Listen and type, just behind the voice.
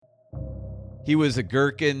He was a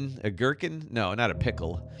gherkin. A gherkin? No, not a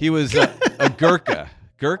pickle. He was a gurkha.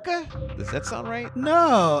 Gurkha? Does that sound right?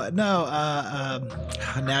 No.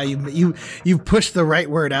 Now you've pushed the right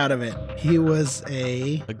word out of it. He was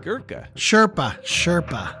a Gurkha.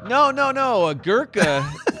 Sherpa. No. A Gurkha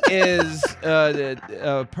is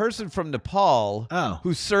a person from Nepal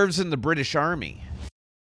who serves in the British Army.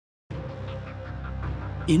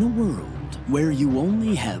 In a world where you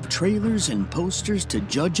only have trailers and posters to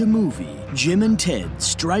judge a movie, Jim and Ted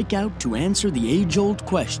strike out to answer the age-old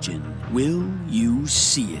question, will you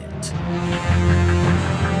see it?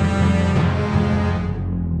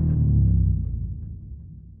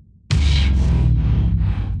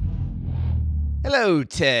 Hello,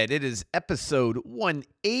 Ted. It is episode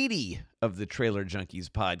 180 of the Trailer Junkies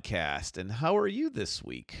podcast. And how are you this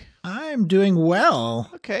week? I'm doing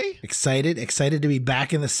well. Okay. Excited to be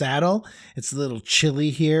back in the saddle. It's a little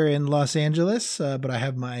chilly here in Los Angeles, but I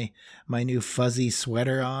have my new fuzzy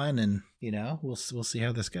sweater on, and we'll see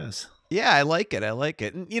how this goes. Yeah, I like it.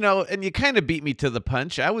 And you kind of beat me to the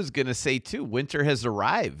punch. I was going to say, too, winter has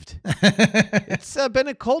arrived. It's been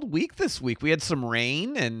a cold week this week. We had some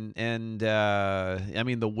rain and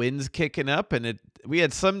the wind's kicking up, and we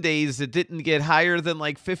had some days it didn't get higher than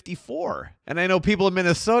like 54. And I know people in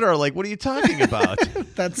Minnesota are like, what are you talking about?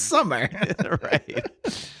 That's summer. Right.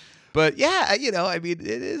 But yeah, it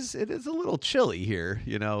is a little chilly here,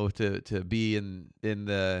 to be in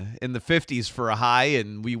the 50s for a high,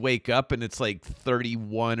 and we wake up and it's like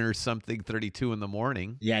 31 or something, 32 in the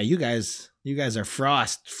morning. Yeah, you guys are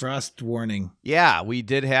frost warning. Yeah, we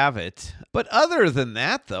did have it. But other than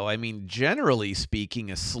that, though, generally speaking,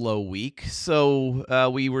 a slow week. So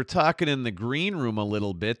we were talking in the green room a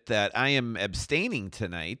little bit that I am abstaining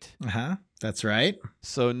tonight. That's right.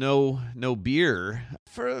 So no beer.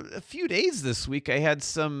 For a few days this week, I had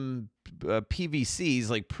some PVCs,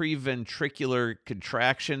 like preventricular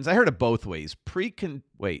contractions. I heard it both ways.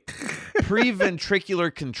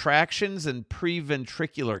 Preventricular contractions and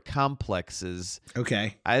preventricular complexes.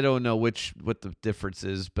 Okay. I don't know what the difference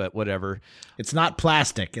is, but whatever. It's not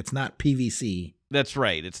plastic. It's not PVC. That's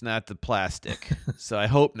right. It's not the plastic. So I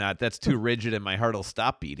hope not. That's too rigid and my heart will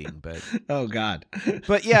stop beating. But oh, God.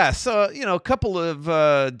 But yeah, so, a couple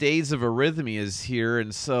of days of arrhythmias here.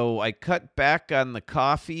 And so I cut back on the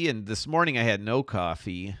coffee. And this morning I had no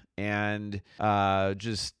coffee. And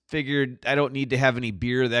just figured I don't need to have any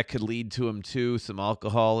beer. That could lead to them too, some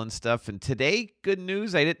alcohol and stuff. And today, good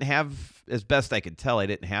news, I didn't have, as best I could tell, I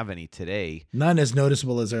didn't have any today. None as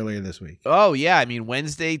noticeable as earlier this week. Oh, yeah.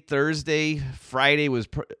 Wednesday, Thursday, Friday was,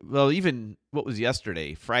 even what was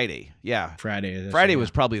yesterday? Friday. Yeah. Friday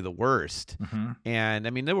was probably the worst. Mm-hmm. And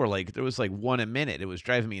there was like one a minute. It was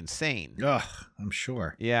driving me insane. Ugh, I'm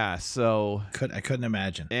sure. Yeah. So I couldn't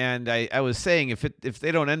imagine. And I was saying, if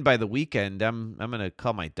they don't end by the weekend, I'm going to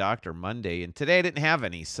call my doctor Monday. And today I didn't have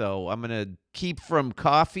any. So I'm going to keep from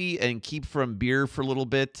coffee and keep from beer for a little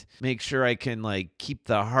bit. Make sure I can keep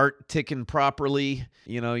the heart ticking properly.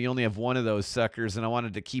 You only have one of those suckers, and I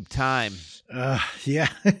wanted to keep time. Yeah.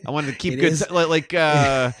 I wanted to keep good.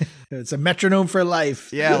 It's a metronome for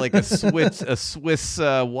life. Yeah, like a Swiss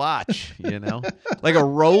watch. Like a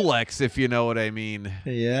Rolex, if you know what I mean.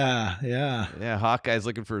 Yeah. Hawkeye's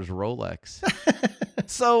looking for his Rolex.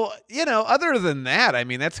 So, other than that,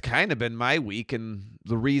 that's kind of been my week and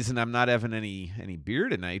the reason I'm not having any beer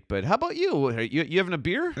tonight. But how about you? You having a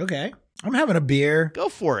beer? Okay. I'm having a beer. Go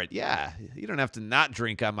for it. Yeah. You don't have to not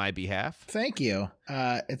drink on my behalf. Thank you.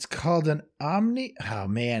 It's called an Omnipolo.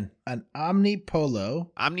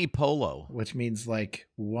 Omnipolo. Which means like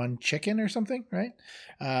one chicken or something, right?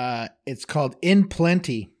 It's called In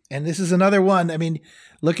Plenty. And this is another one.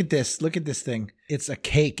 Look at this thing. It's a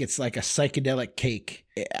cake. It's like a psychedelic cake.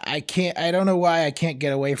 I don't know why I can't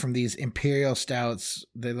get away from these imperial stouts.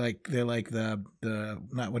 They're like the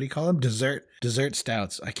not, what do you call them? Dessert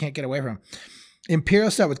stouts. I can't get away from them.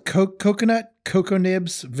 Imperial stout with coconut, cocoa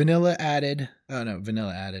nibs, vanilla added. Oh no,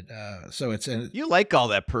 vanilla added. So it's you like all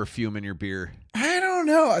that perfume in your beer. I don't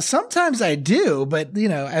know. Sometimes I do, but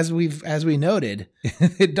as we noted,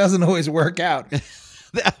 it doesn't always work out.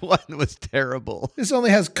 That one was terrible. This only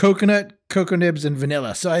has coconut, cocoa nibs, and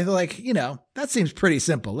vanilla. So I that seems pretty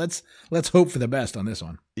simple. Let's hope for the best on this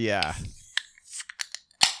one. Yeah.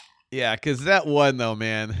 Yeah, because that one though,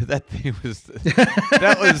 man, that thing was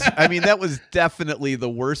that was definitely the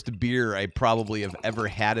worst beer I probably have ever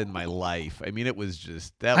had in my life. It was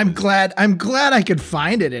just that. I'm glad I could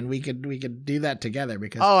find it and we could do that together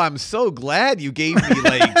because. Oh, I'm so glad you gave me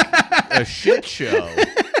a shit show.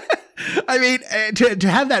 I mean, to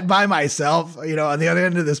have that by myself, on the other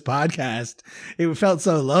end of this podcast, it felt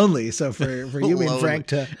so lonely. So for you and Frank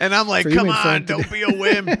to, and I'm like, come on, don't be a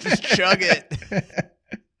wimp, just chug it.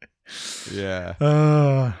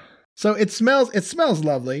 Yeah. So it smells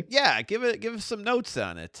lovely. Yeah, give us some notes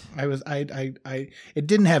on it. It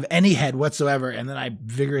didn't have any head whatsoever, and then I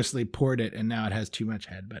vigorously poured it, and now it has too much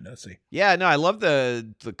head. But let's see. Yeah, no, I love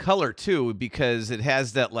the color too, because it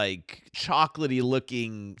has that like chocolatey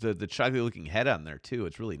looking the chocolatey looking head on there too.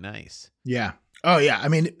 It's really nice. Yeah. Oh yeah. I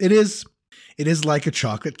mean, it is like a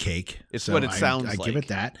chocolate cake. It's what it sounds like. I give it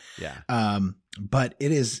that. Yeah. But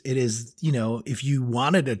it is, if you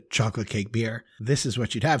wanted a chocolate cake beer, this is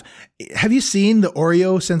what you'd have. Have you seen the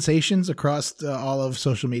Oreo sensations across all of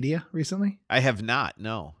social media recently? I have not,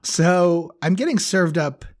 no. So I'm getting served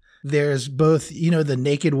up. There's both, the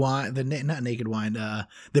naked wine, not naked wine,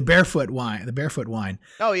 the barefoot wine.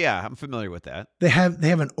 Oh yeah, I'm familiar with that. They have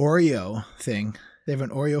an Oreo thing. They have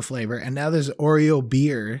an Oreo flavor, and now there's Oreo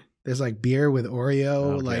beer. There's like beer with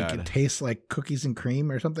Oreo, God. It tastes like cookies and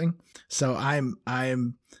cream or something. So I'm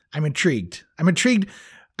intrigued. I'm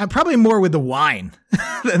probably more with the wine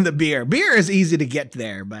than the beer. Beer is easy to get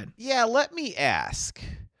there, but yeah. Let me ask: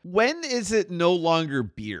 when is it no longer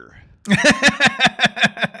beer?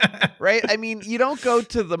 Right? I mean, you don't go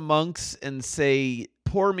to the monks and say,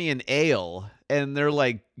 "Pour me an ale," and they're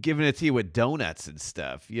like giving it to you with donuts and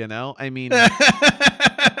stuff. I mean.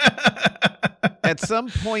 At some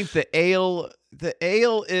point, the ale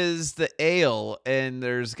is the ale, and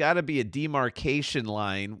there's got to be a demarcation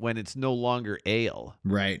line when it's no longer ale,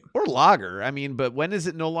 right? Or lager. I mean, but when is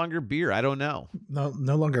it no longer beer? I don't know.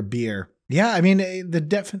 No longer beer. Yeah, I mean the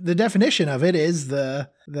definition of it is the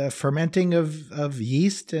fermenting of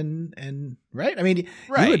yeast and right. I mean,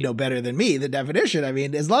 right. You would know better than me the definition. I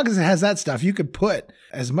mean, as long as it has that stuff, you could put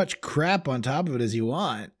as much crap on top of it as you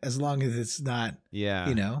want, as long as it's not.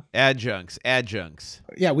 Yeah. Adjuncts.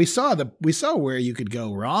 Yeah, we saw where you could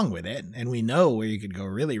go wrong with it, and we know where you could go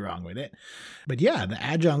really wrong with it. But yeah, the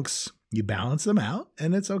adjuncts. You balance them out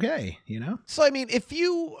and it's okay, So, I mean, if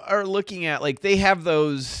you are looking at, like, they have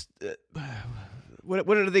those, what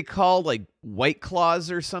are they called? Like White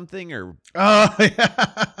Claws or something, or? Oh,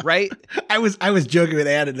 yeah. Right? I was joking with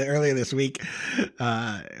Ann earlier this week,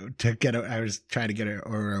 I was trying to get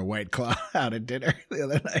a White Claw out at dinner the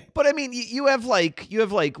other night. But I mean, you have like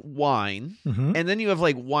wine, mm-hmm. and then you have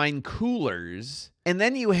like wine coolers, and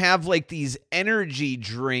then you have like these energy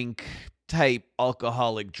drink type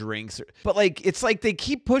alcoholic drinks, but like it's like they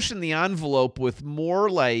keep pushing the envelope with more,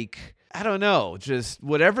 like, I don't know, just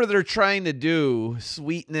whatever they're trying to do,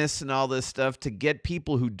 sweetness and all this stuff to get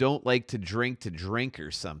people who don't like to drink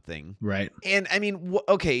or something. Right. And I mean,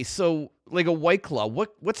 okay, so like a White Claw,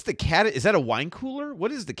 what's the is that a wine cooler?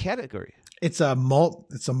 What is the category? It's a malt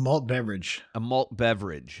beverage. A malt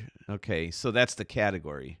beverage. Okay, so that's the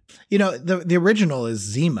category. The original is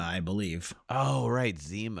Zima, I believe. Oh, right,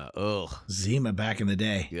 Zima. Ugh. Zima back in the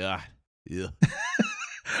day. Yeah.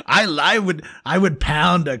 I would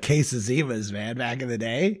pound a case of Zimas, man, back in the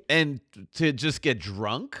day. And to just get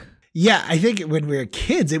drunk? Yeah, I think when we were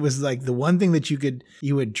kids, it was like the one thing that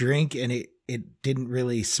you would drink and it didn't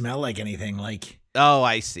really smell like anything. Like, oh,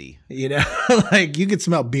 I see. Like you could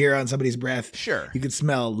smell beer on somebody's breath. Sure. You could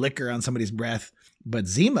smell liquor on somebody's breath. But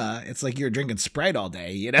Zima, it's like you're drinking Sprite all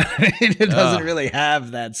day. It doesn't really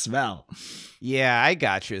have that smell. Yeah, I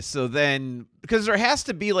got you. So then, because there has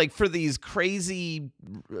to be, like, for these crazy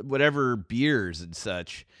whatever beers and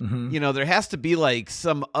such, mm-hmm. There has to be like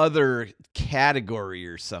some other category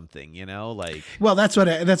or something, like. Well, that's what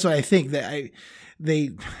I think that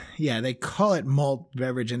they call it malt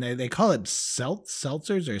beverage, and they call it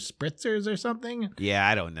seltzers or spritzers or something. Yeah,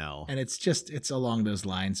 I don't know. And it's along those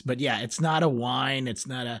lines. But yeah, it's not a wine. It's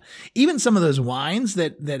not even some of those wines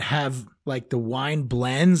that have like the wine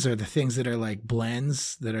blends, or the things that are like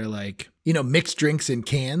blends that are like, mixed drinks in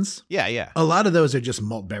cans. Yeah. A lot of those are just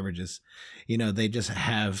malt beverages. They just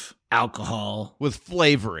have alcohol with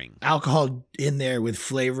flavoring. Alcohol in there with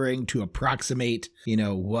flavoring to approximate,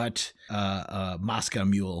 what a Moscow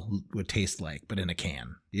Mule would taste like, but in a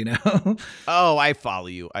can, Oh, I follow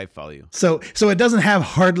you. So it doesn't have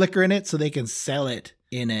hard liquor in it, so they can sell it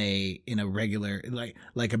in a regular,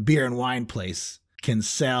 like a beer and wine place can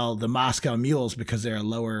sell the Moscow Mules because they're a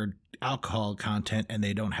lower alcohol content and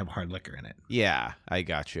they don't have hard liquor in it. Yeah, I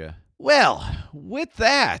gotcha. Well, with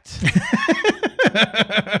that.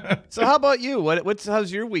 So how about you?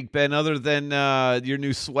 How's your week been other than your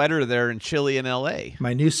new sweater there in chilly in LA?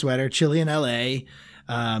 My new sweater, chilly in LA.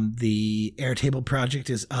 The Airtable project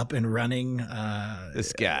is up and running.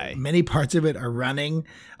 This guy. Many parts of it are running.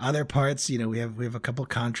 Other parts, we have a couple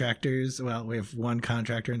contractors. Well, we have one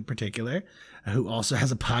contractor in particular who also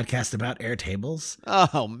has a podcast about Airtables.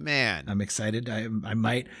 Oh man, I'm excited. I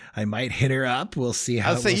might hit her up. We'll see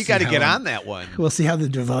how. I'll say you got to get on that one. We'll see how the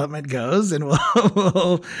development goes, and we'll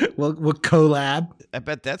collab. I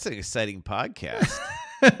bet that's an exciting podcast.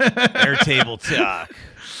 Airtable talk.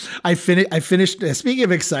 I finished. Speaking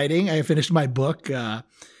of exciting, I finished my book, A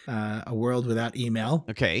World Without Email.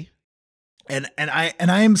 Okay. And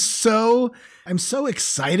I'm so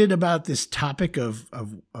excited about this topic of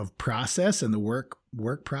process and the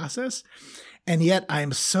work process. And yet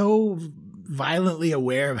I'm so violently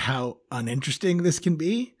aware of how uninteresting this can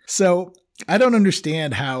be. So I don't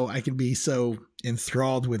understand how I can be so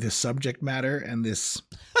enthralled with this subject matter and this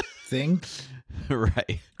thing.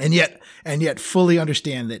 Right. And yet fully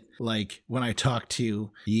understand that, like, when I talk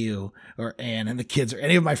to you or Anne and the kids or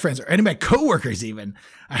any of my friends or any of my coworkers even,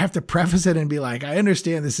 I have to preface it and be like, I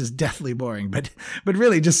understand this is deathly boring, but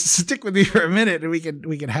really just stick with me for a minute and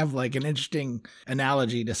we can have like an interesting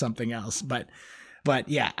analogy to something else. But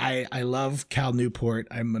yeah, I love Cal Newport.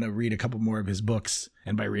 I'm going to read a couple more of his books.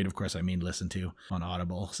 And by read, of course, I mean listen to on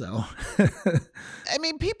Audible. So, I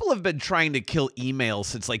mean, people have been trying to kill email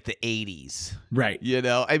since like the 80s. Right.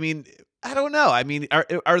 I mean, I don't know. I mean,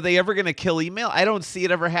 are they ever going to kill email? I don't see it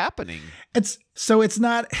ever happening. It's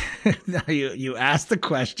not, now you asked the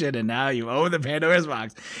question and now you own the Pandora's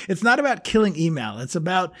box. It's not about killing email. It's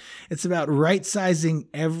about right sizing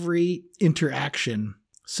every interaction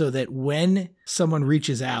so that when someone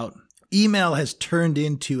reaches out, email has turned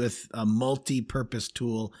into a multi-purpose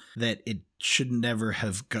tool that it should never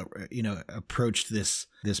have approached this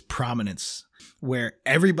prominence, where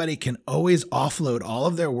everybody can always offload all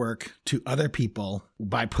of their work to other people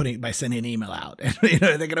by sending an email out. And,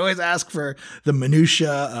 they can always ask for the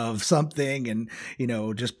minutia of something and,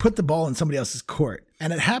 just put the ball in somebody else's court.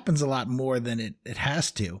 And it happens a lot more than it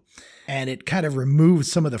has to. And it kind of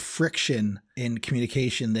removes some of the friction in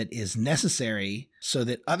communication that is necessary so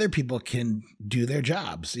that other people can do their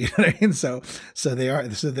jobs. You know what I mean? So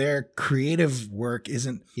their creative work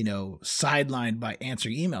isn't, sidelined by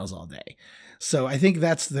answering emails all day. So I think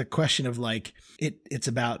that's the question of like, it's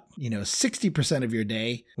about, 60% of your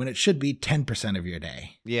day when it should be 10% of your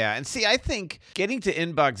day. Yeah. And see, I think getting to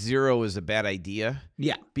inbox zero is a bad idea.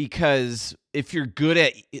 Yeah. Because if you're good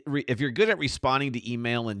at responding to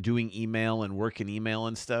email and doing email and working email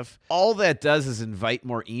and stuff, all that does is invite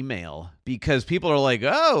more email because people are like,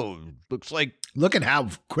 oh, looks like, look at how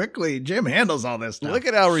quickly Jim handles all this stuff. Look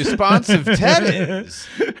at how responsive Ted is.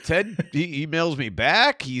 Ted, he emails me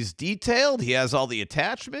back. He's detailed. He has all the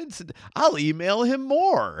attachments. I'll email him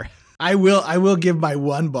more. I will give my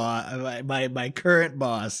one boss, my current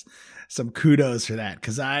boss, some kudos for that.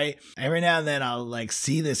 Cause every now and then I'll like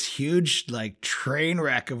see this huge like train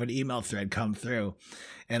wreck of an email thread come through.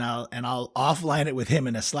 And I'll offline it with him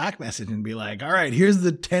in a Slack message and be like, all right, here's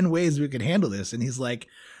the 10 ways we could handle this. And he's like,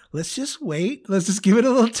 let's just wait. Let's just give it a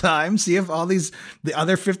little time. See if the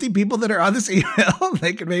other 50 people that are on this email,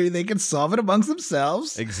 they can solve it amongst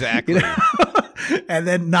themselves. Exactly. And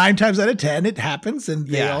then 9 times out of 10, it happens and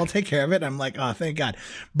they all take care of it. I'm like, oh, thank God.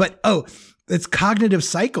 But, it's cognitive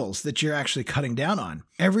cycles that you're actually cutting down on.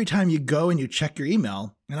 Every time you go and you check your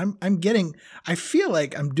email, and I feel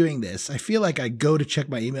like I'm doing this. I feel like I go to check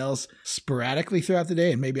my emails sporadically throughout the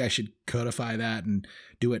day, and maybe I should codify that and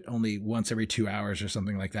do it only once every 2 hours or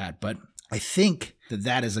something like that. But I think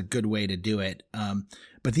that is a good way to do it.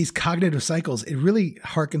 But these cognitive cycles, it really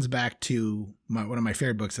harkens back to one of my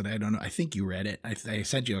favorite books that I don't know. I think you read it. I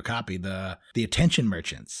sent you a copy, the Attention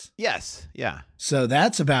Merchants. Yes. Yeah. So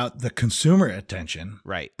that's about the consumer attention.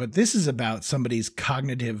 Right. But this is about somebody's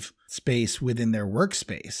cognitive space within their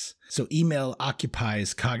workspace. So email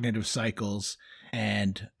occupies cognitive cycles.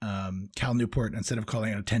 And Cal Newport, instead of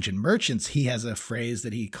calling it attention merchants, he has a phrase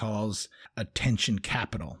that he calls attention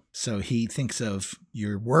capital. So he thinks of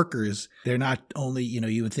your workers. They're not only,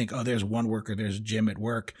 you would think, oh, there's one worker, there's Jim at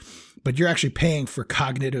work, but you're actually paying for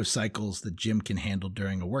cognitive cycles that Jim can handle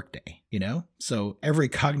during a workday, So every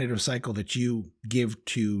cognitive cycle that you give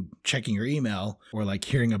to checking your email or like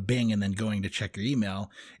hearing a bing and then going to check your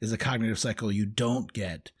email is a cognitive cycle you don't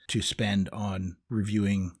get to spend on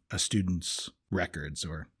reviewing a student's records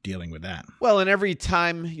or dealing with that. Well, and every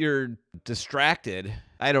time you're distracted,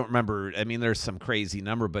 I don't remember. I mean, there's some crazy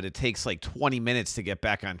number, but it takes like 20 minutes to get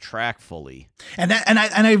back on track fully. And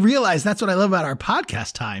I realize that's what I love about our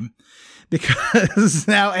podcast time, because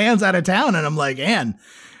now Anne's out of town and I'm like, Anne,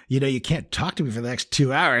 you can't talk to me for the next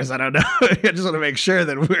 2 hours. I don't know. I just want to make sure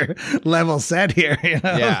that we're level set here.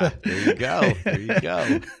 Yeah, there you go. There you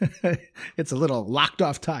go. It's a little locked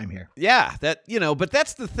off time here. Yeah, but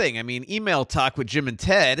that's the thing. I mean, email talk with Jim and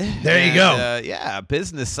Ted. There you go.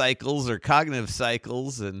 Business cycles or cognitive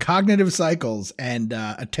cycles and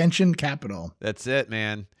attention capital. That's it,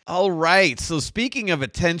 man. All right. So speaking of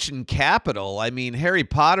attention capital, I mean, Harry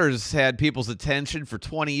Potter's had people's attention for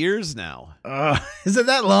 20 years now. Is it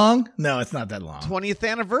that long? No, it's not that long. 20th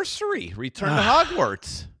anniversary. Return to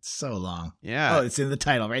Hogwarts. So long. Yeah. Oh, it's in the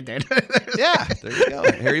title right there. Yeah, there you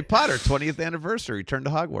go. Harry Potter, 20th anniversary, Return to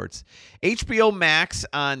Hogwarts. HBO Max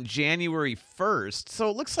on January 1st. So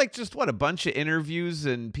it looks like just, a bunch of interviews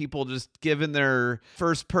and people just giving their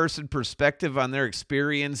first-person perspective on their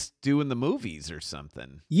experience doing the movies or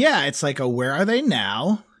something. Yeah, it's like where are they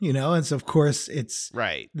now? And so, of course, it's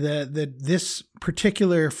right. This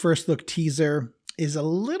particular first look teaser is a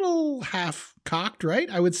little half cocked, right?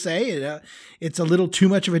 I would say it's a little too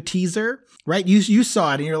much of a teaser, right? You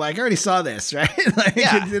saw it and you're like, I already saw this, right? Like,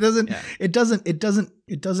 yeah. It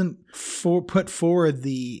doesn't put forward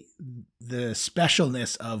the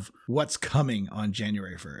specialness of what's coming on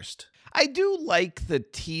January 1st. I do like the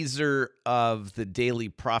teaser of the Daily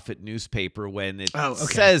Prophet newspaper when it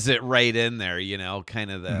says it right in there,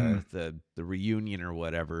 kind of the reunion or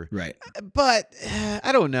whatever. Right. But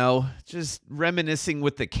I don't know, just reminiscing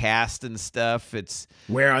with the cast and stuff. It's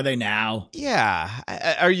where are they now? Yeah.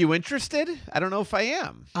 Are you interested? I don't know if I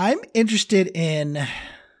am. I'm interested in,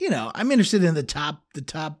 the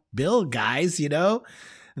top bill guys, the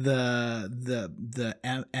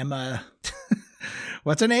Emma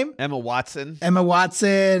what's her name? Emma Watson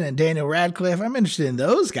and Daniel Radcliffe. I'm interested in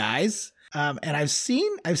those guys. And I've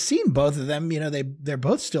seen both of them, they're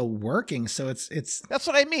both still working. So it's that's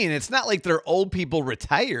what I mean. It's not like they're old people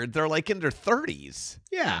retired. They're like in their 30s.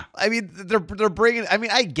 Yeah. I mean, they're bringing,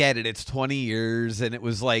 I get it. It's 20 years and it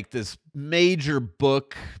was like this major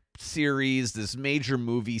book series, this major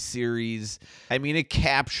movie series. I mean, it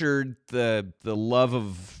captured the love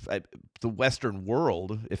of the Western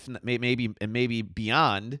world, if not, maybe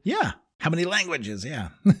beyond. Yeah. How many languages? Yeah.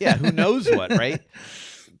 Yeah. Who knows what, right?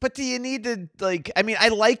 But do you need to I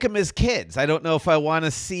like them as kids. I don't know if I want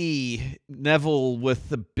to see Neville with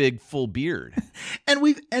the big full beard.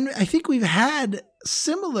 And I think we've had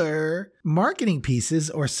similar marketing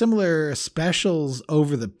pieces or similar specials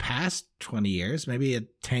over the past 20 years, maybe at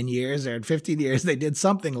 10 years or 15 years, they did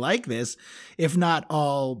something like this. If not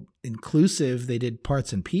all inclusive, they did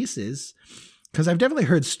parts and pieces. Because I've definitely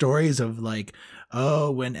heard stories of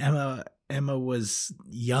when Emma was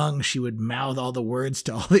young, she would mouth all the words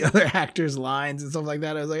to all the other actors' lines and stuff like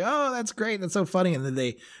that. I was like, oh, that's great. That's so funny. And then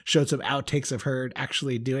they showed some outtakes of her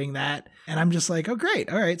actually doing that. And I'm just like, oh, great.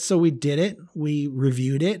 All right. So we did it. We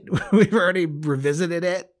reviewed it. We've already revisited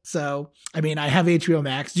it. So, I have HBO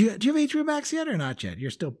Max. Do you have HBO Max yet or not yet? You're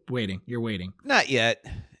still waiting. You're waiting. Not yet.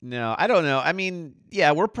 No, I don't know.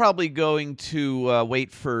 We're probably going to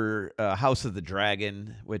wait for House of the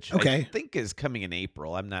Dragon, which I think is coming in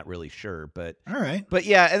April. I'm not really sure, but all right. But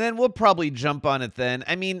yeah, and then we'll probably jump on it then.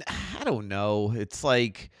 I don't know. It's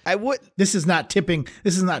like This is not tipping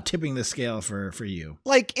the scale for you.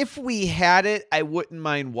 Like if we had it, I wouldn't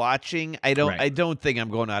mind watching. I don't think I'm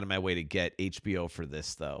going out of my way to get HBO for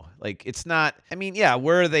this though. Like it's not.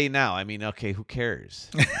 Where are they now? Okay, who cares?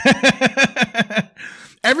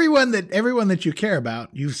 Everyone that you care about,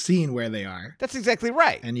 you've seen where they are. That's exactly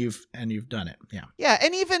right. And you've done it. Yeah. Yeah,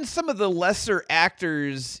 and even some of the lesser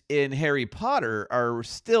actors in Harry Potter are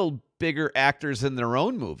still bigger actors in their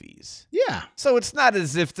own movies. Yeah. So it's not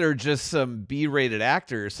as if they're just some B-rated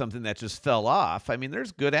actor or something that just fell off.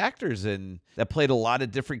 There's good actors that played a lot of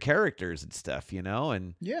different characters and stuff,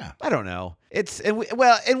 and yeah. I don't know.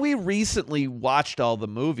 We recently watched all the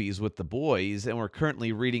movies with the boys and we're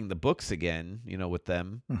currently reading the books again, with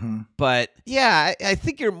them. Mm-hmm. But yeah, I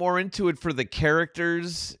think you're more into it for the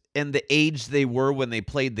characters and the age they were when they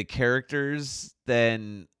played the characters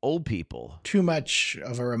than old people. Too much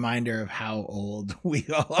of a reminder of how old we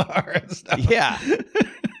all are and stuff. Yeah.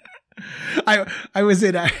 I was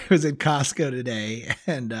in Costco today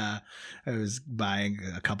and I was buying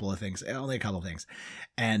only a couple of things.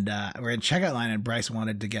 And we're in checkout line and Bryce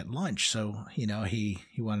wanted to get lunch. So, he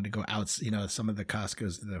wanted to go out, some of the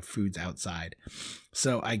Costco's, the food's outside.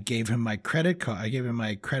 So I gave him my credit card. I gave him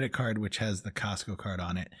my credit card, which has the Costco card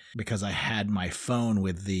on it because I had my phone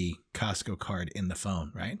with the Costco card in the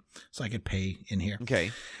phone, right? So I could pay in here.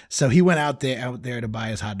 Okay. So he went out there to buy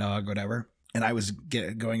his hot dog, whatever. And I was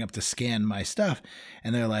going up to scan my stuff,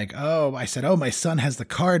 and they're like, "Oh," I said, "Oh, my son has the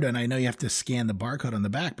card, and I know you have to scan the barcode on the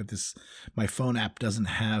back, but my phone app doesn't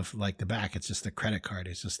have like the back. It's just the credit card.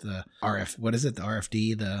 It's just the what is it? The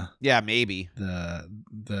RFD, maybe the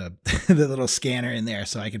the little scanner in there,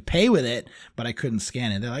 so I could pay with it, but I couldn't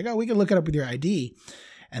scan it." They're like, "Oh, we can look it up with your ID,"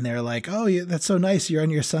 and they're like, "Oh, yeah, that's so nice. You're on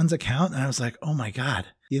your son's account," and I was like, "Oh my God.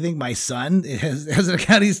 You think my son has an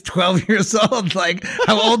account? He's 12 years old. Like,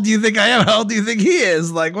 how old do you think I am? How old do you think he is?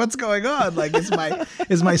 Like, what's going on? Like, is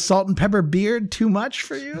my salt and pepper beard too much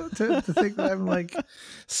for you to think that I'm like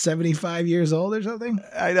 75 years old or something?"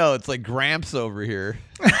 I know, it's like Gramps over here.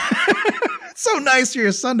 It's so nice for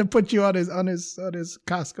your son to put you on his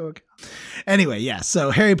Costco account. Anyway, yeah. So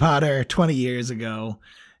Harry Potter 20 years ago.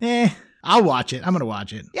 I'll watch it. I'm going to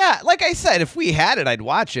watch it. Yeah, like I said, if we had it, I'd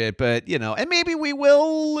watch it. But, and maybe we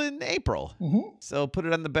will in April. Mm-hmm. So put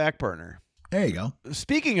it on the back burner. There you go.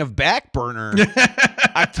 Speaking of back burner,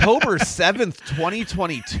 October 7th,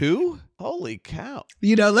 2022? Holy cow.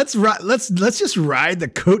 Let's just ride the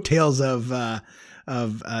coattails of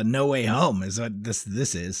No Way Home is what this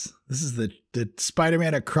is. This is the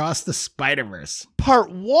Spider-Man Across the Spider-Verse.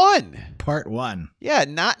 Part 1. Part 1. Yeah,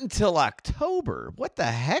 not until October. What the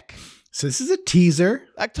heck? So this is a teaser.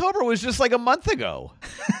 October was just like a month ago.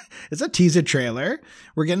 It's a teaser trailer.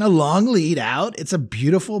 We're getting a long lead out. It's a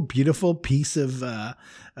beautiful, beautiful piece of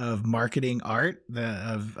marketing art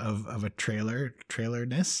of a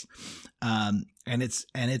trailerness. And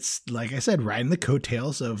it's like I said, riding the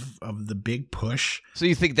coattails of the big push. So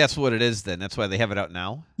you think that's what it is then? That's why they have it out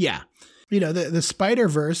now? Yeah. The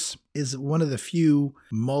Spider-Verse is one of the few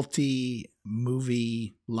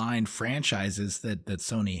multi-movie line franchises that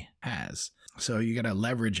Sony has. So you got to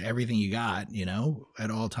leverage everything you got,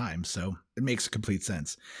 at all times. So it makes complete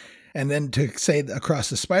sense. And then to say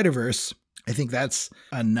Across the Spider-Verse, I think that's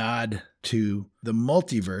a nod to the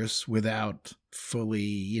multiverse without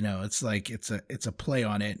fully, it's like it's a play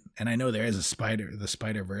on it. And I know there is the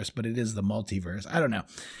Spider-Verse, but it is the multiverse. I don't know.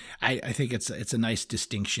 I think it's a nice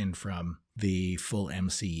distinction from the full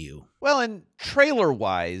MCU. Well, and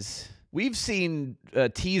trailer-wise, we've seen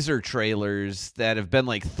teaser trailers that have been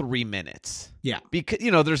like 3 minutes. Yeah. Because,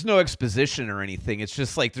 there's no exposition or anything. It's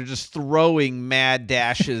just like they're just throwing mad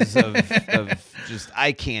dashes of just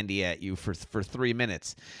eye candy at you for 3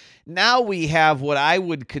 minutes. Now we have what I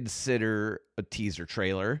would consider a teaser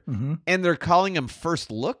trailer, and they're calling them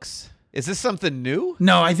first looks. Is this something new?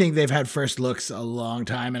 No, I think they've had first looks a long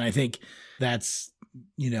time, and I think that's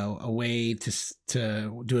a way to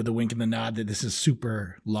do the wink and the nod that this is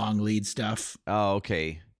super long lead stuff. Oh,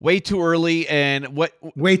 okay. Way too early, and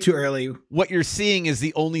way too early. What you're seeing is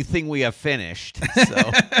the only thing we have finished.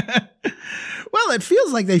 So, well, it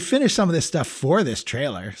feels like they finished some of this stuff for this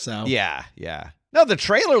trailer. So yeah. No, the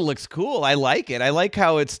trailer looks cool. I like it. I like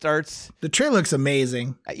how it starts. The trailer looks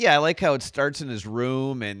amazing. Yeah, I like how it starts in his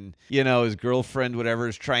room, and his girlfriend, whatever,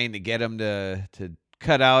 is trying to get him to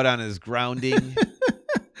cut out on his grounding.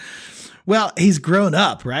 Well, he's grown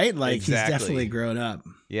up, right? Like exactly. He's definitely grown up.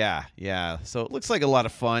 Yeah. So it looks like a lot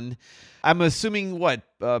of fun. I'm assuming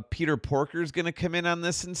Peter Porker's going to come in on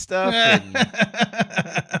this and stuff. And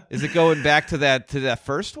is it going back to that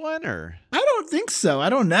first one, or? I don't think so. I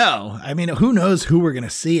don't know. I mean, who knows who we're going to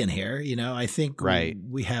see in here? I think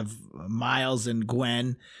we have Miles and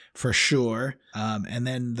Gwen for sure. And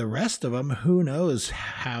then the rest of them, who knows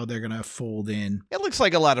how they're going to fold in. It looks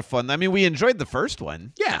like a lot of fun. I mean, we enjoyed the first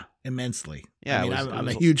one. Yeah, immensely. Yeah, I'm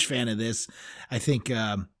a huge fan of this. I think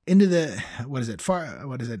into the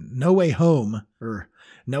No Way Home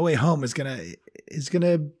is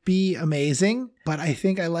gonna be amazing. But I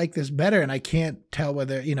think I like this better, and I can't tell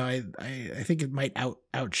whether I think it might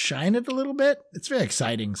outshine it a little bit. It's very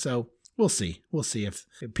exciting, so we'll see. We'll see if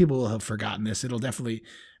people will have forgotten this. It'll definitely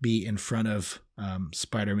be in front of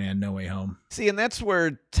Spider-Man No Way Home. See, and that's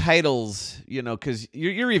where titles, because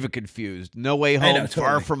you're even confused. No Way Home, know, totally.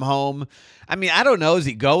 Far From Home. I mean, I don't know. Is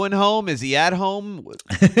he going home? Is he at home?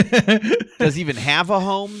 Does he even have a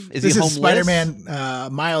home? Is he homeless? Spider-Man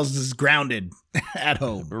Miles is grounded at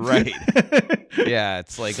home. Right. Yeah,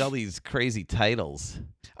 it's like all these crazy titles.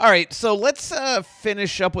 All right, so let's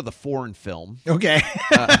finish up with a foreign film. Okay.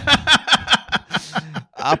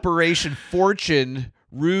 Operation Fortune,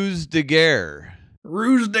 Ruse de Guerre.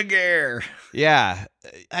 Ruse de Guerre. Yeah.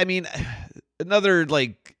 I mean, another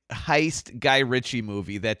like heist Guy Ritchie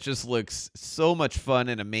movie that just looks so much fun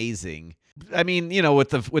and amazing. I mean, with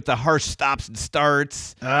the harsh stops and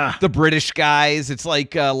starts, the British guys, it's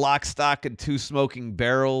like Lock, Stock, and Two Smoking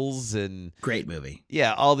Barrels, and great movie.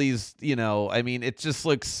 Yeah, all these, I mean, it just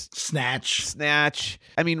looks Snatch.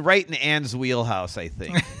 I mean, right in Anne's wheelhouse, I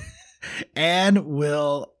think. Anne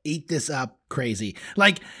will eat this up crazy.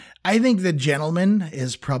 Like, I think The Gentleman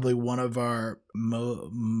is probably one of our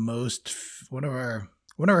one of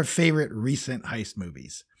our favorite recent heist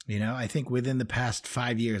movies. You know, I think within the past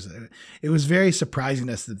 5 years, it was very surprising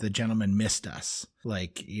to us that The Gentleman missed us.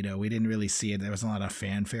 Like, you know, we didn't really see it. There wasn't a lot of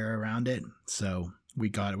fanfare around it. So we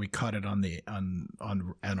caught it on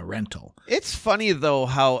a rental. It's funny though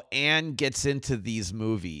how Anne gets into these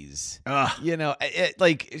movies. You know,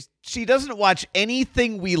 like she doesn't watch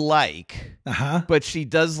anything we like, but she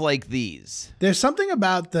does like these. There's something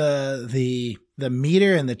about the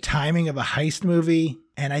meter and the timing of a heist movie,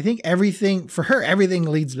 and I think everything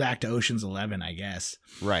leads back to Ocean's 11, I guess.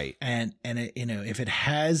 Right. And it, you know, if it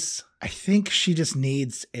has, I think she just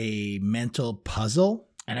needs a mental puzzle.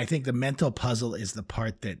 And I think the mental puzzle is the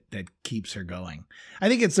part that keeps her going. I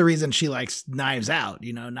think it's the reason she likes Knives Out.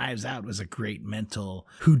 You know, Knives Out was a great mental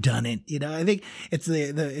whodunit. You know, I think it's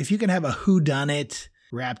the if you can have a whodunit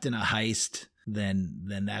wrapped in a heist, then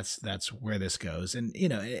that's where this goes. And you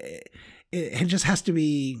know, it just has to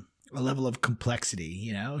be a level of complexity.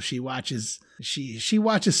 You know, she watches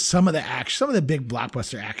some of the big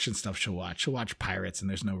blockbuster action stuff. She'll watch Pirates, and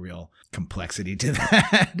there's no real complexity to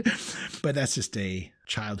that. But that's just a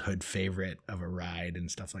childhood favorite of a ride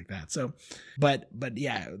and stuff like that. So, but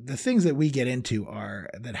yeah, the things that we get into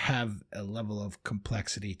that have a level of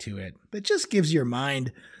complexity to it that just gives your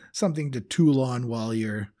mind something to tool on while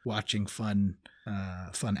you're watching fun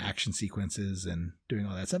action sequences and doing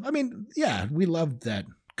all that stuff. I mean, yeah, we loved that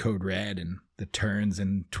Code Red and the turns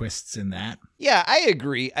and twists in that. Yeah, I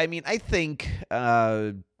agree. I mean, I think,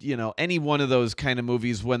 you know, any one of those kind of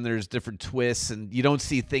movies when there's different twists and you don't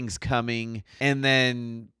see things coming, and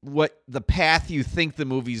then what the path you think the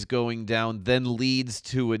movie's going down then leads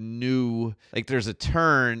to a new, like there's a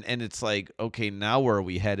turn and it's like, okay, now where are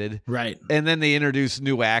we headed? Right. And then they introduce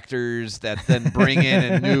new actors that then bring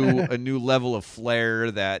in a new level of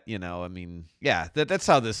flair that, you know, I mean, yeah, that's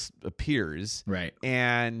how this appears. Right.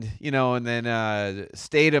 And, you know, and then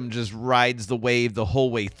Statham just rides the wave the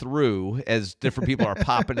whole way through as different people are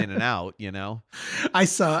popping in and out, you know. I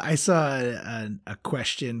saw a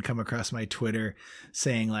question come across my Twitter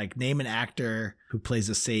saying, like, name an actor who plays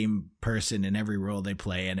the same person in every role they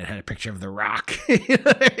play, and it had a picture of The Rock. You know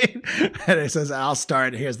what I mean? And it says, I'll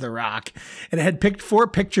start, here's The Rock. And it had picked 4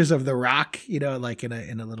 pictures of The Rock, you know, like in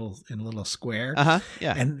a little square.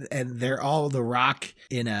 Yeah. And they're all The Rock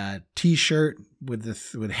in a t-shirt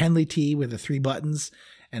with Henley T with the 3 buttons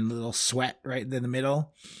and a little sweat right in the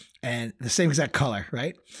middle, and the same exact color,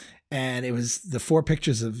 right? And it was the 4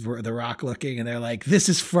 pictures of The Rock looking, and they're like, this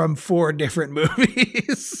is from 4 different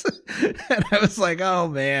movies. And I was like, oh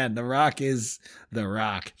man, The Rock is The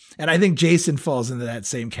Rock. And I think Jason falls into that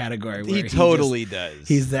same category. Where he totally does.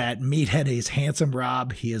 He's that meathead. He's handsome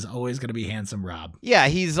Rob. He is always going to be handsome Rob. Yeah,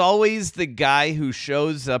 he's always the guy who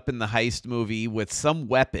shows up in the heist movie with some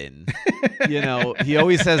weapon. You know, he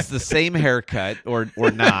always has the same haircut or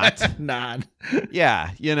not. Not.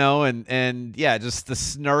 Yeah, you know, and yeah, just the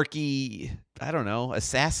snarky, I don't know,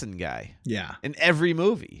 assassin guy. Yeah. In every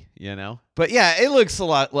movie, you know. But yeah, it looks a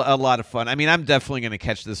lot of fun. I mean, I'm definitely going to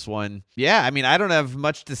catch this one. Yeah, I mean, I don't have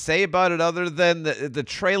much to say about it other than the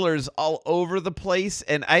trailer's all over the place,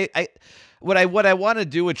 and what I want to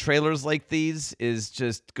do with trailers like these is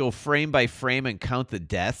just go frame by frame and count the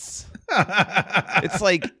deaths. It's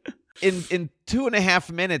like in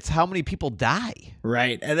 2.5 minutes, how many people die?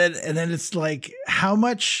 Right. And then it's like, how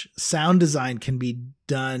much sound design can be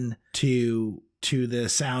done to the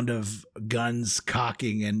sound of guns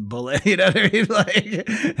cocking and bullet, you know what I mean? Like,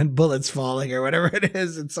 and bullets falling or whatever it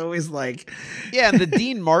is. It's always like, yeah. And the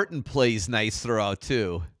Dean Martin plays nice throughout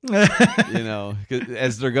too, you know,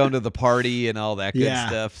 as they're going to the party and all that good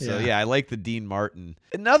stuff. So yeah, I like the Dean Martin.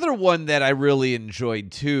 Another one that I really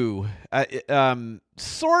enjoyed too,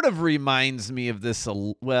 sort of reminds me of this.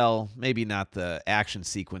 Well, maybe not the action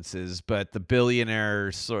sequences, but the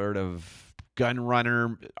billionaire sort of gun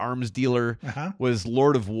runner, arms dealer was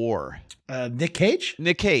Lord of War. Nick Cage?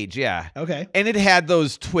 Nick Cage, yeah. Okay. And it had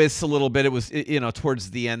those twists a little bit. It was, you know,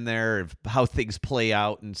 towards the end there of how things play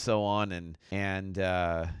out and so on. And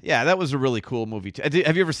yeah, that was a really cool movie too.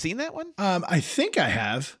 Have you ever seen that one? I think I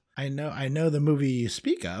have. I know the movie you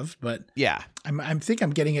speak of, but yeah, I think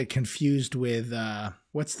I'm getting it confused with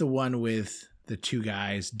what's the one with the 2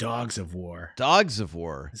 guys, Dogs of War. Dogs of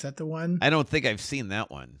War. Is that the one? I don't think I've seen that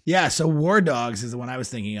one. Yeah, so War Dogs is the one I was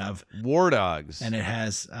thinking of. War Dogs. And it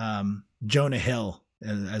has Jonah Hill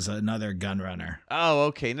as another gun runner. Oh,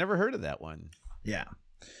 okay. Never heard of that one. Yeah.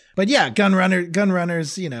 But yeah, gun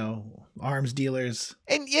runners, arms dealers.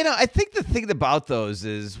 And, I think the thing about those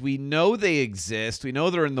is we know they exist. We know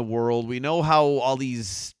they're in the world. We know how all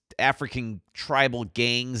these African tribal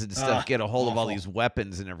gangs and stuff get a hold of all these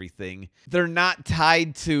weapons and everything. They're not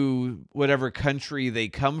tied to whatever country they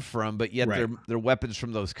come from, but yet they're weapons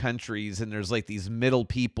from those countries. And there's like these middle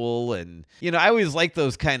people. And, I always like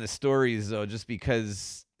those kind of stories, though, just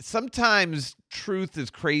because sometimes truth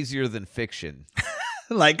is crazier than fiction.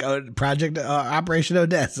 Like Project Operation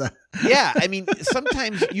Odessa. Yeah, I mean,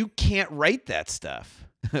 sometimes you can't write that stuff.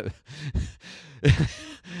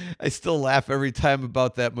 I still laugh every time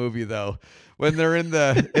about that movie, though. When they're in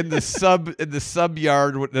the sub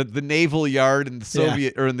yard, the naval yard in the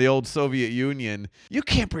Soviet or in the old Soviet Union, you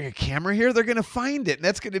can't bring a camera here. They're gonna find it, and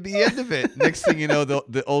that's gonna be the end of it. Next thing you know,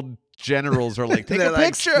 the old generals are like, take a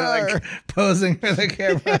picture, like posing for the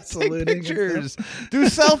camera, saluting, pictures, do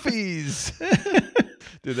selfies.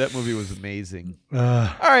 Dude, that movie was amazing. All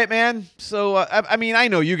right, man. So, I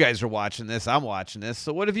know you guys are watching this. I'm watching this.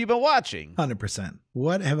 So, what have you been watching? 100%.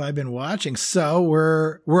 What have I been watching? So,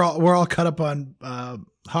 we're all caught up on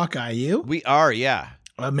Hawkeye. You? We are, yeah.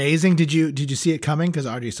 Amazing. Did you see it coming? Because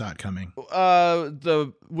Audrey saw it coming.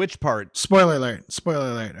 Which part? Spoiler alert.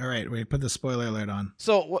 All right, we put the spoiler alert on.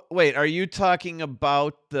 So, wait, are you talking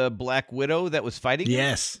about the Black Widow that was fighting?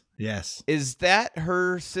 Yes. Is that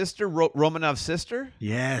her sister, Romanov's sister?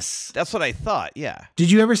 Yes. That's what I thought, yeah.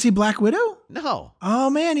 Did you ever see Black Widow? No.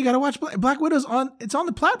 Oh, man, you got to watch Black Widow's it's on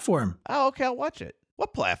the platform. Oh, okay, I'll watch it.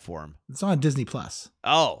 What platform? It's on Disney Plus.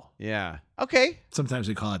 Oh, yeah. Okay. Sometimes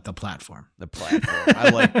we call it the platform. The platform. I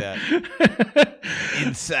like that.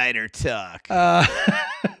 Insider talk.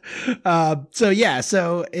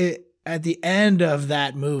 So at the end of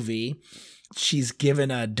that movie, she's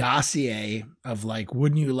given a dossier of like,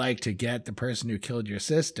 wouldn't you like to get the person who killed your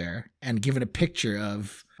sister, and given a picture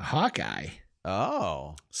of Hawkeye.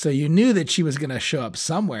 Oh. So you knew that she was going to show up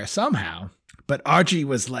somewhere, somehow. But Audrey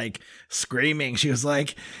was like screaming. She was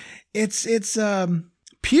like, it's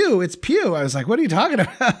Pew. It's Pew. I was like, what are you talking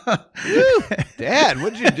about? Dad,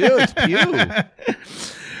 what'd you do? It's Pew.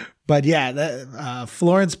 But yeah,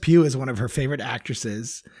 Florence Pugh is one of her favorite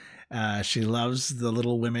actresses. She loves The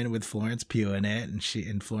Little Women with Florence Pugh in it,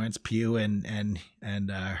 and Florence Pugh and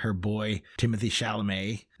her boy Timothy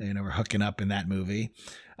Chalamet, were hooking up in that movie.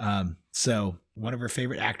 So one of her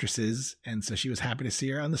favorite actresses, and so she was happy to see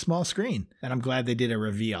her on the small screen. And I'm glad they did a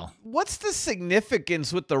reveal. What's the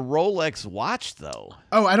significance with the Rolex watch, though?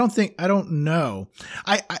 Oh, I don't know.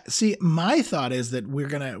 I see. My thought is that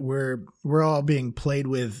we're all being played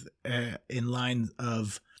with in line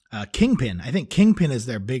of. Kingpin. I think Kingpin is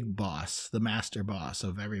their big boss, the master boss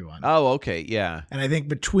of everyone. Oh, okay. Yeah. And I think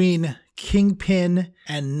between Kingpin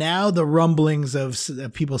and now the rumblings of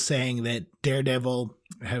people saying that Daredevil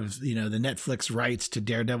have, the Netflix rights to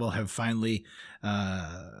Daredevil have finally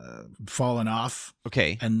fallen off.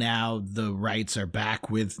 Okay. And now the rights are back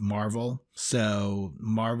with Marvel. So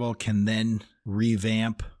Marvel can then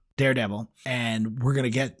revamp Daredevil, and we're going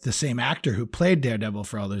to get the same actor who played Daredevil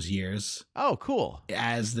for all those years. Oh, cool.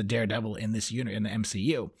 As the Daredevil in this unit in the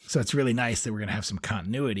MCU. So it's really nice that we're going to have some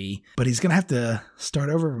continuity, but he's going to have to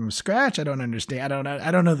start over from scratch. I don't understand.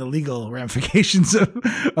 I don't know the legal ramifications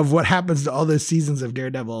of what happens to all those seasons of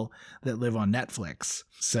Daredevil that live on Netflix.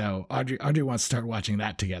 So Audrey wants to start watching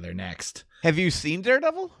that together next. Have you seen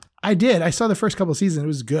Daredevil? I did. I saw the first couple of seasons. It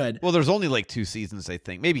was good. Well, there's only like 2 seasons, I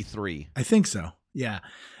think. Maybe 3. I think so. Yeah.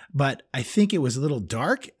 But I think it was a little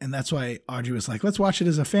dark, and that's why Audrey was like, let's watch it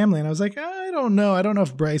as a family. And I was like, I don't know. I don't know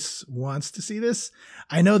if Bryce wants to see this.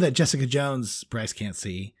 I know that Jessica Jones, Bryce can't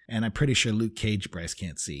see, and I'm pretty sure Luke Cage, Bryce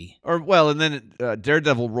can't see. And then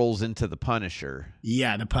Daredevil rolls into the Punisher.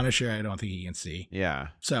 Yeah, the Punisher, I don't think he can see. Yeah.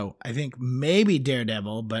 So I think maybe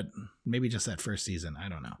Daredevil, but maybe just that first season. I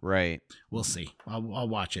don't know. Right. We'll see. I'll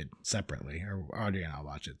watch it separately, or Audrey and I'll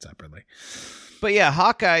watch it separately. But yeah,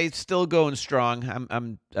 Hawkeye still going strong.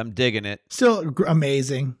 I'm digging it. Still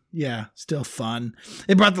amazing. Yeah, still fun.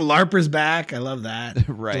 They brought the LARPers back. I love that.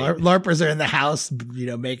 Right. LARPers are in the house,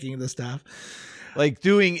 making the stuff. Like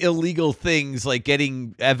doing illegal things, like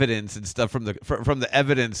getting evidence and stuff from the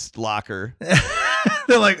evidence locker.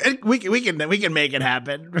 They're like, we can make it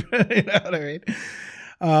happen. You know what I mean?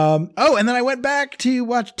 And then I went back to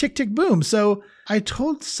watch Tick, Tick, Boom. So I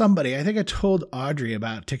told somebody, I think I told Audrey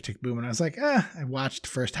about Tick, Tick, Boom. And I was like, I watched the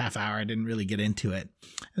first half hour. I didn't really get into it.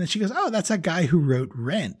 And then she goes, oh, that's that guy who wrote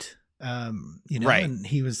Rent. Right. And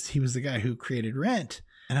he was the guy who created Rent.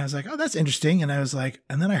 And I was like, oh, that's interesting. And I was like,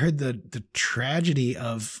 and then I heard the tragedy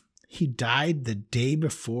of he died the day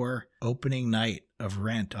before opening night of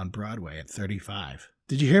Rent on Broadway at 35.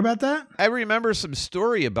 Did you hear about that? I remember some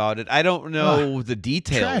story about it. I don't know the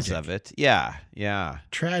details tragic. of it. Yeah.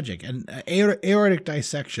 Tragic. And aortic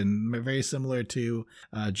dissection, very similar to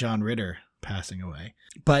John Ritter passing away.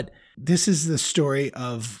 But this is the story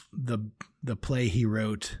of the play he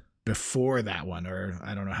wrote before that one, or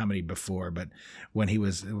I don't know how many before, but when he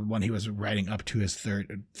was writing up to his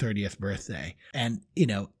 30th birthday. And,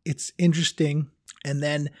 it's interesting. And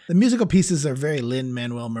then the musical pieces are very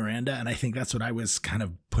Lin-Manuel Miranda, and I think that's what I was kind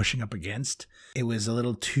of pushing up against. It was a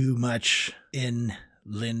little too much in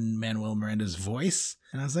Lin-Manuel Miranda's voice.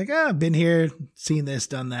 And I was like, I've been here, seen this,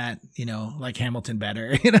 done that, like Hamilton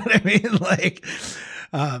better. You know what I mean? Like,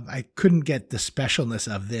 I couldn't get the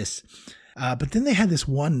specialness of this. But then they had this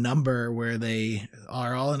one number where they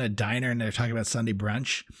are all in a diner and they're talking about Sunday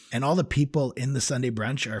brunch, and all the people in the Sunday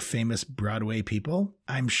brunch are famous Broadway people.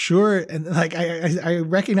 I'm sure. And like, I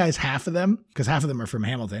recognize half of them because half of them are from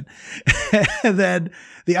Hamilton. And then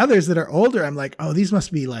the others that are older, I'm like, oh, these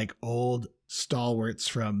must be like old stalwarts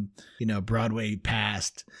from, Broadway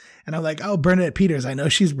past. And I'm like, oh, Bernadette Peters, I know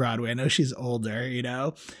she's Broadway. I know she's older,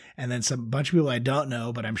 and then some bunch of people I don't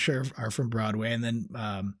know, but I'm sure are from Broadway. And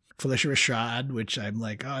then, Felicia Rashad, which I'm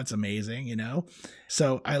like, oh, it's amazing,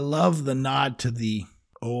 So I love the nod to the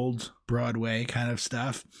old Broadway kind of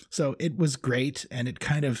stuff. So it was great, and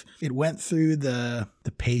it went through the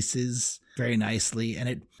paces very nicely,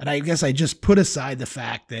 and I guess I just put aside the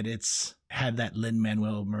fact that it's had that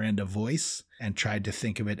Lin-Manuel Miranda voice and tried to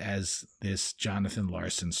think of it as this Jonathan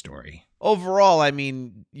Larson story. Overall, I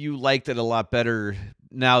mean, you liked it a lot better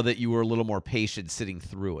now that you were a little more patient sitting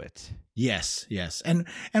through it. Yes. And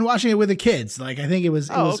watching it with the kids, like, I think it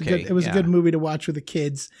was okay. It was a good movie to watch with the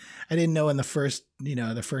kids. I didn't know in the first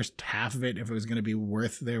half of it if it was going to be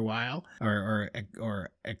worth their while or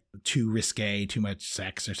too risque, too much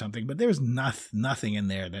sex or something. But there was nothing in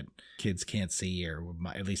there that kids can't see, or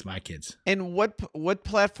at least my kids. And what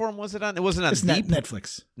platform was it on? It wasn't on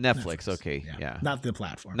Netflix. Netflix. Okay, yeah. Not the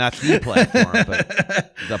platform. Not the platform,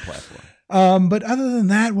 but the platform. But other than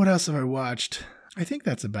that, what else have I watched? I think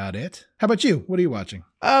that's about it. How about you? What are you watching?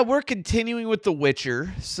 We're continuing with The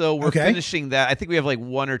Witcher, so we're finishing that. I think we have like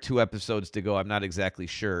 1 or 2 episodes to go. I'm not exactly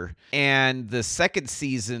sure. And the second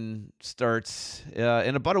season starts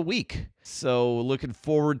in about a week. So looking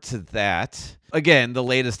forward to that. Again, the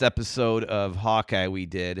latest episode of Hawkeye we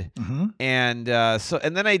did. Mm-hmm. And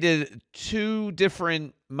then I did 2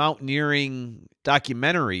 different mountaineering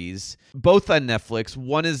documentaries, both on Netflix.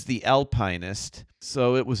 One is The Alpinist.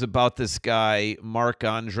 So it was about this guy,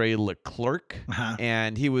 Marc-Andre Leclerc,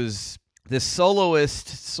 and he was this soloist,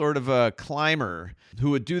 sort of a climber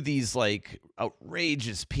who would do these like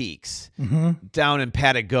outrageous peaks down in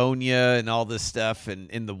Patagonia and all this stuff,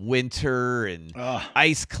 and in the winter, and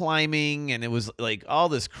ice climbing, and it was like all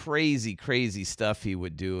this crazy stuff he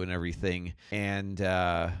would do and everything. And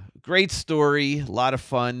great story, a lot of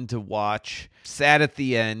fun to watch. Sad at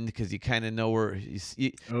the end because you kind of know where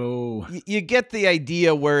you get the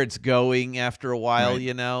idea where it's going after a while,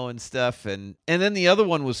 right. And stuff. And then the other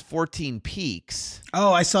one was 14 Peaks.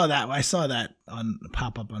 Oh, I saw that. I saw that on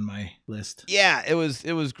pop up on my list. Yeah, it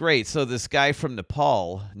was great. So this guy from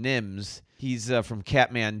Nepal, Nims, he's from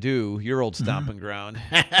Kathmandu, your old stomping ground.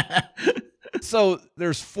 So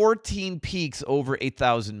there's 14 peaks over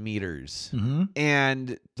 8,000 meters. Mm-hmm.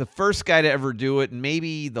 And the first guy to ever do it, and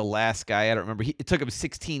maybe the last guy, I don't remember, it took him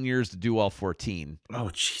 16 years to do all 14.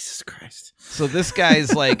 Oh, Jesus Christ. So this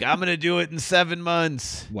guy's like, I'm going to do it in 7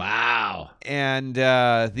 months. Wow. And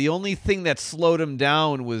the only thing that slowed him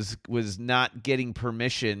down was not getting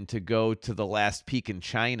permission to go to the last peak in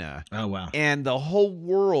China. Oh, wow. And the whole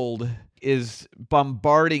world is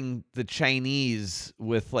bombarding the Chinese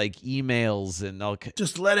with like emails and all.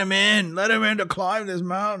 Just let him in to climb this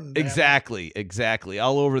mountain. Exactly.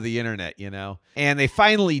 All over the internet, And they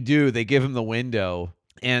finally do. They give him the window.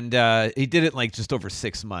 And he did it in like just over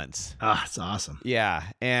 6 months. Ah, it's awesome. Yeah.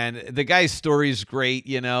 And the guy's story is great.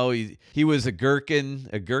 He was a gherkin.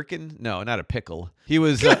 A gherkin? No, not a pickle. He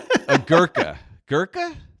was a Gurkha.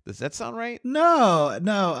 Gurkha? Does that sound right? No.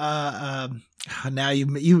 Now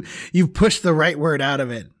you've pushed the right word out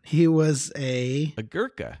of it. He was a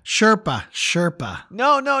Gurkha. Sherpa.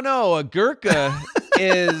 No. A Gurkha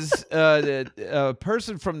is a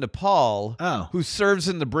person from Nepal who serves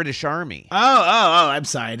in the British Army. Oh, I'm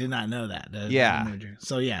sorry. I did not know that. Yeah.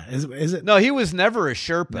 So, yeah. Is it? No, he was never a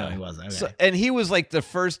Sherpa. No, he wasn't. Okay. So, and he was like the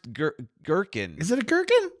first Gherkin. Is it a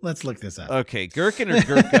gherkin? Let's look this up. Okay. Gherkin or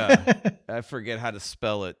Gurkha? I forget how to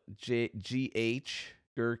spell it. G-H.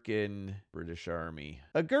 Gherkin, British Army.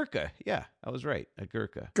 A Gurkha. Yeah, I was right. A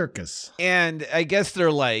Gurkha. Gurkhas. And I guess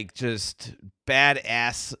they're like just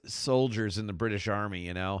badass soldiers in the British Army,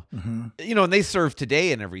 you know? Mm-hmm. You know, and they serve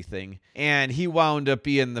today and everything. And he wound up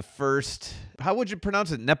being the first, how would you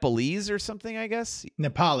pronounce it? Nepalese or something, I guess?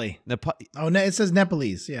 Nepali. It says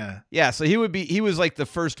Nepalese. Yeah. Yeah. So he was like the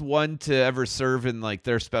first one to ever serve in like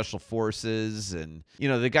their special forces. And, you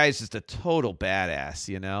know, the guy's just a total badass,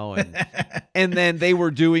 you know? And, and then they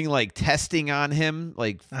were doing like testing on him,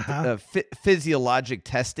 like physiologic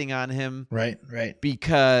testing on him. Right.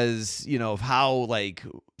 Because, you know, of how like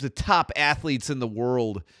the top athletes in the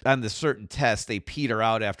world on the certain test, they peter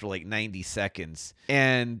out after like 90 seconds.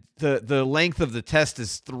 And the length of the test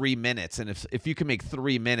is 3 minutes. And if you can make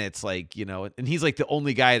 3 minutes, like, you know, and he's like the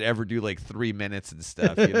only guy to ever do like 3 minutes and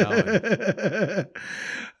stuff, you know?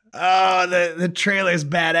 Oh, the trailer's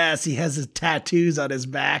badass. He has his tattoos on his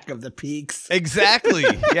back of the peaks. Exactly.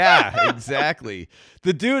 Yeah, exactly.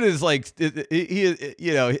 The dude is like, he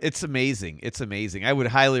you know, it's amazing. It's amazing. I would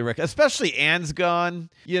highly recommend, especially Anne's gone.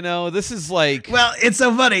 You know, this is like. Well, it's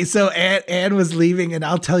so funny. So Anne was leaving, and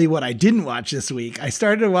I'll tell you what I didn't watch this week. I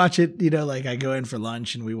started to watch it, you know, like I go in for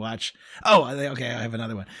lunch and we watch. Oh, okay, I have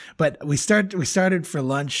another one. But we started for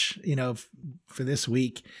lunch, you know, for this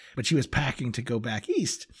week, but she was packing to go back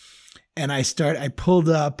east. And I pulled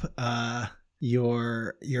up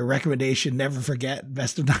your recommendation, Never Forget,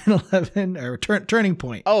 Best of 9/11 or Turning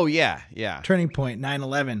Point. Oh, yeah. Turning Point,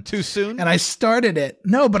 9/11. Too soon? And I started it.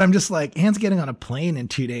 No, but I'm just like, Anne's getting on a plane in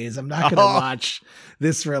 2 days. I'm not going to watch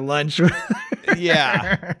this for lunch.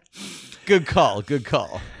 Yeah. Good call.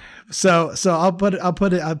 So I'll put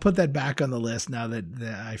that back on the list now that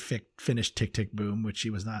I finished Tick Tick Boom, which she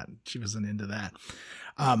wasn't into that.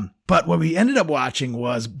 But what we ended up watching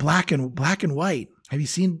was Black and White. Have you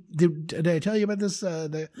seen? Did I tell you about this?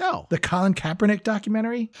 No. The Colin Kaepernick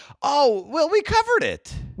documentary. Oh well, we covered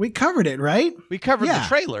it. We covered it, right? We covered the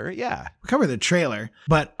trailer. Yeah, we covered the trailer.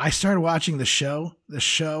 But I started watching the show. The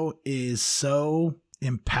show is so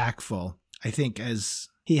impactful. I think as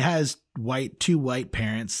he has two white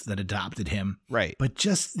parents that adopted him. Right. But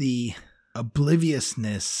just the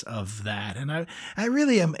obliviousness of that. And I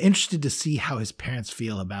really am interested to see how his parents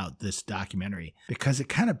feel about this documentary, because it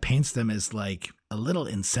kind of paints them as like a little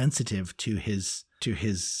insensitive to his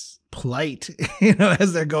plight, you know,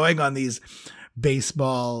 as they're going on these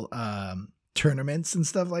baseball tournaments and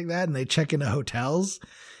stuff like that. And they check into hotels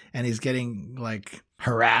and he's getting like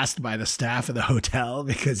harassed by the staff of the hotel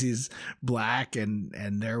because he's black and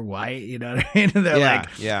they're white, you know what I mean? And they're like,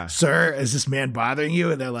 sir, is this man bothering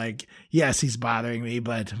you? And they're like, yes, he's bothering me,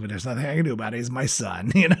 but there's nothing I can do about it. He's my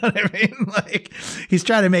son. You know what I mean? Like, he's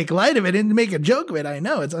trying to make light of it and make a joke of it. I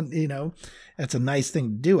know it's, you know, that's a nice thing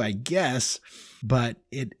to do, I guess. But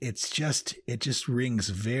it just rings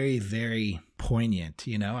very, very poignant.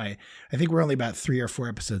 You know, I think we're only about 3 or 4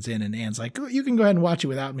 episodes in, and Anne's like, oh, you can go ahead and watch it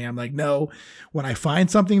without me. I'm like, no, when I find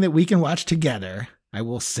something that we can watch together, I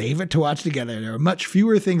will save it to watch together. There are much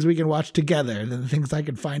fewer things we can watch together than the things I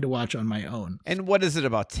can find to watch on my own. And what is it,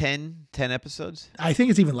 about 10 episodes? I think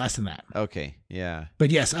it's even less than that. Okay. Yeah. But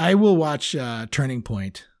yes, I will watch Turning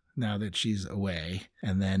Point now that she's away,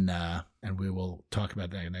 and then and we will talk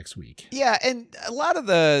about that next week. Yeah, and a lot of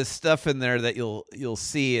the stuff in there that you'll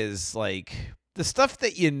see is like the stuff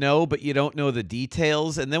that you know, but you don't know the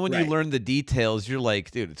details. And then when you learn the details, you're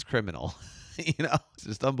like, dude, it's criminal. You know, it's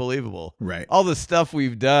just unbelievable. Right. All the stuff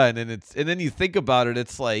we've done. And then you think about it,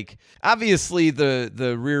 it's like, obviously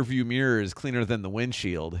the rear view mirror is cleaner than the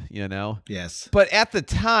windshield, you know? Yes. But at the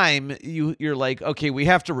time, you're like, okay, we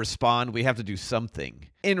have to respond. We have to do something.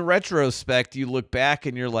 In retrospect, you look back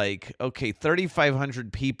and you're like, okay,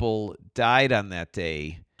 3,500 people died on that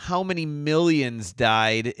day. How many millions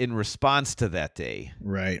died in response to that day?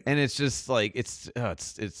 Right. And it's just like, it's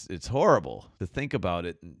horrible to think about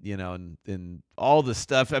it, you know, and all the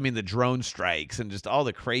stuff. I mean, the drone strikes and just all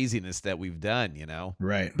the craziness that we've done, you know?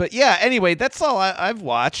 Right. But yeah, anyway, that's all I've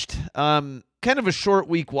watched. Kind of a short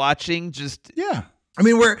week watching, just. Yeah. I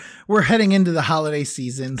mean, we're heading into the holiday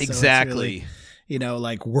season. So exactly. It's really, you know,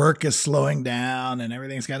 like work is slowing down and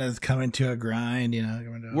everything's kind of coming to a grind, you know.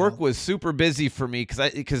 Work was super busy for me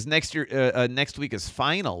because next week is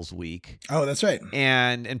finals week. Oh, that's right.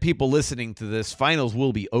 And people listening to this, finals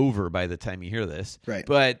will be over by the time you hear this. Right.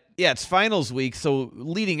 But yeah, it's finals week. So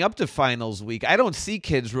leading up to finals week, I don't see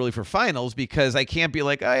kids really for finals because I can't be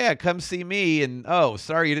like, oh yeah, come see me. And oh,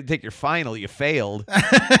 sorry, you didn't take your final. You failed.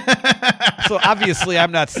 So obviously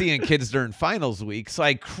I'm not seeing kids during finals week. So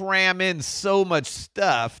I cram in so much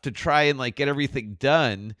stuff to try and like get everything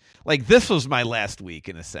done. Like this was my last week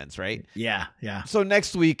in a sense, right? Yeah. Yeah. So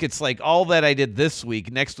next week, it's like all that I did this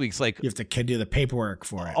week. Next week's like you have to do the paperwork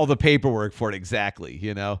for it. All the paperwork for it. Exactly.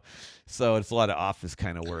 You know? So it's a lot of office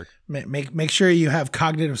kind of work. Make sure you have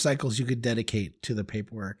cognitive cycles you could dedicate to the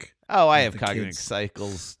paperwork. Oh, I With have the cognitive kids.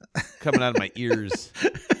 cycles coming out of my ears.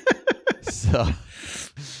 So,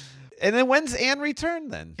 and then when's Anne return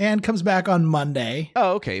then? Anne comes back on Monday.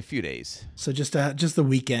 Oh, okay, a few days. So just the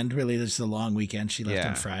weekend, really, just a long weekend. She left Yeah.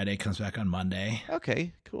 on Friday, comes back on Monday.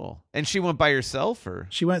 Okay, cool. And she went by herself, or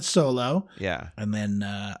She went solo. yeah? And then,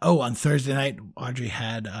 on Thursday night, Audrey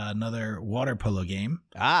had another water polo game.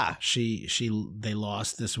 Ah, They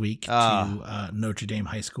lost this week Ah. to Notre Dame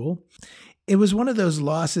High School. It was one of those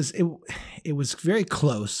losses. It was very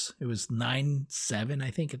close. It was 9-7, I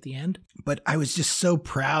think, at the end. But I was just so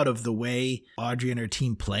proud of the way Audrey and her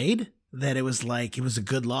team played that it was like it was a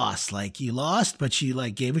good loss. Like you lost, but you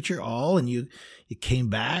like gave it your all, and you came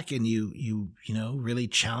back and you really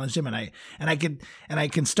challenged them. And I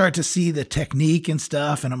can start to see the technique and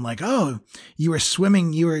stuff. And I'm like, oh, you were swimming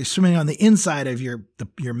on the inside of your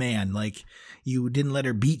man, like. You didn't let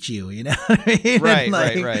her beat you, you know what I mean? right, And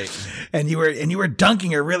like, right. And you were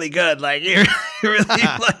dunking her really good. Like you really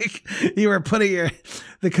like you were putting your,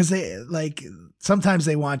 because they like sometimes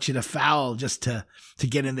they want you to foul just to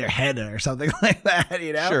get in their head or something like that,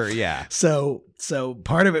 you know? Sure, yeah. So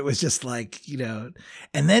part of it was just like, and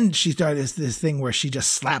then she started this thing where she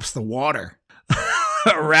just slaps the water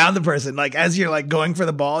around the person. Like as you're like going for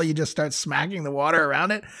the ball, you just start smacking the water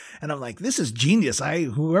around it. And I'm like, this is genius.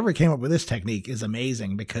 Whoever came up with this technique is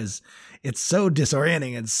amazing because it's so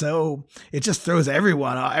disorienting and it just throws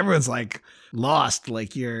everyone off. Everyone's like lost.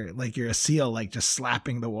 Like you're a seal, like just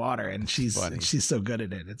slapping the water. And she's so good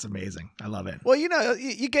at it. It's amazing. I love it. Well, you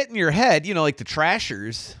get in your head, like the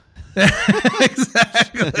Trashers.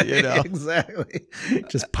 Exactly. You know? Exactly.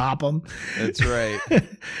 Just pop them. That's right.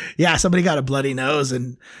 Yeah, somebody got a bloody nose,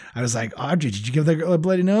 and I was like, Audrey, did you give that girl a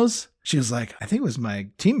bloody nose? She was like, I think it was my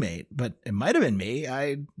teammate, but it might have been me.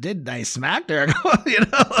 I smacked her.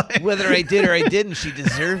 Whether I did or I didn't, she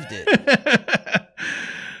deserved it.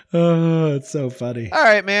 Oh, it's so funny. All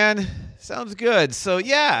right, man. Sounds good. So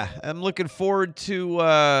yeah, I'm looking forward to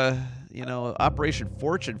Operation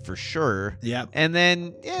Fortune for sure. Yep. And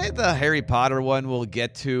then the Harry Potter one we'll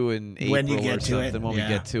get to in April When you or get to something it, when we yeah.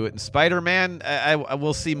 get to it. And Spider-Man, I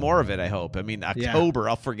will see more of it, I hope. I mean, October,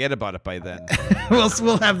 I'll forget about it by then.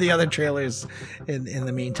 We'll have the other trailers in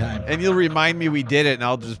the meantime. And you'll remind me we did it and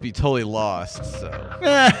I'll just be totally lost. So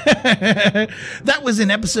That was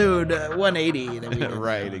in episode 180 that we did.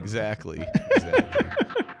 Right, exactly.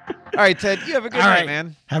 All right, Ted, you have a good All night, right.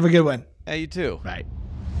 man. Have a good one. Yeah, you too. Bye.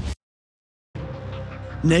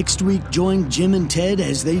 Next week, join Jim and Ted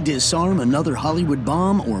as they disarm another Hollywood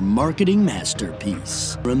bomb or marketing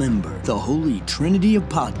masterpiece. Remember, the holy trinity of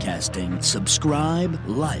podcasting: subscribe,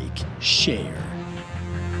 like, share.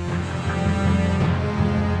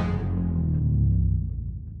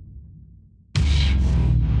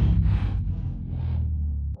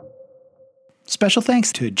 Special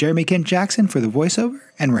thanks to Jeremy Kent Jackson for the voiceover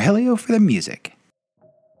and Rogelio for the music.